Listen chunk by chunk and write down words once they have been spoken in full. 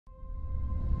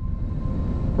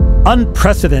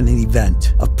Unprecedented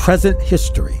event of present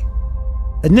history.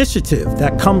 Initiative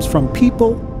that comes from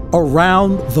people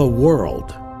around the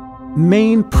world.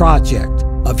 Main project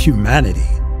of humanity.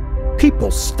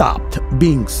 People stopped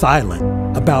being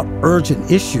silent about urgent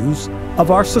issues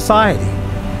of our society.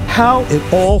 How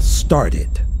it all started.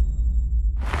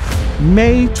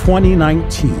 May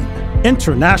 2019,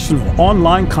 International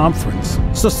Online Conference,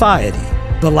 Society,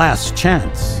 The Last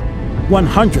Chance.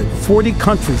 140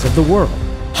 countries of the world,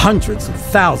 hundreds of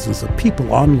thousands of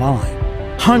people online,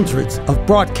 hundreds of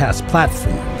broadcast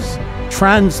platforms,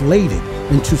 translated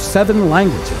into 7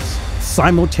 languages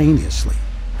simultaneously.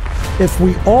 If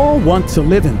we all want to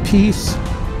live in peace,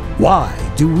 why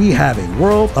do we have a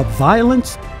world of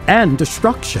violence and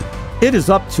destruction? It is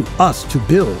up to us to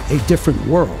build a different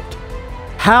world.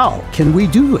 How can we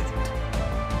do it?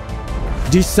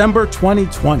 December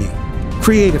 2020,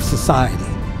 Creative Society.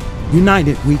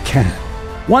 United we can.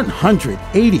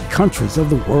 180 countries of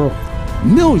the world.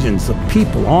 Millions of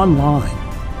people online.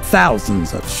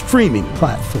 Thousands of streaming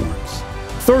platforms.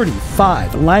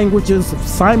 35 languages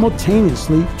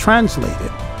simultaneously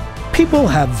translated. People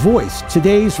have voiced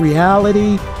today's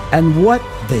reality and what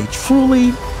they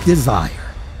truly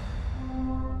desire.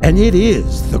 And it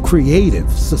is the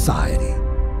Creative Society.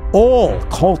 All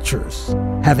cultures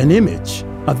have an image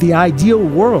of the ideal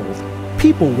world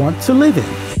people want to live in.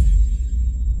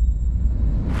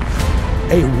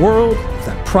 A world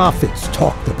that prophets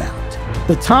talked about.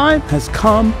 The time has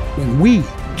come when we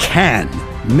can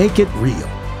make it real.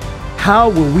 How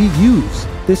will we use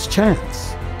this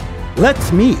chance?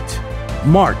 Let's meet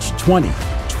March 20,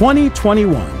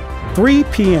 2021, 3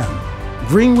 p.m.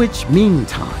 Greenwich Mean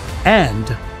Time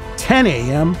and 10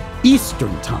 a.m.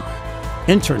 Eastern Time.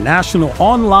 International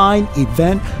online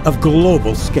event of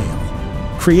global scale.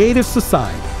 Creative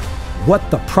Society, what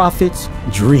the prophets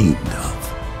dreamed of.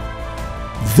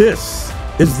 This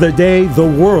is the day the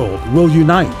world will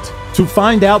unite to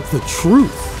find out the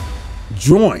truth.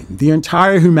 Join the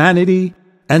entire humanity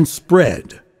and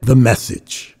spread the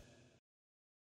message.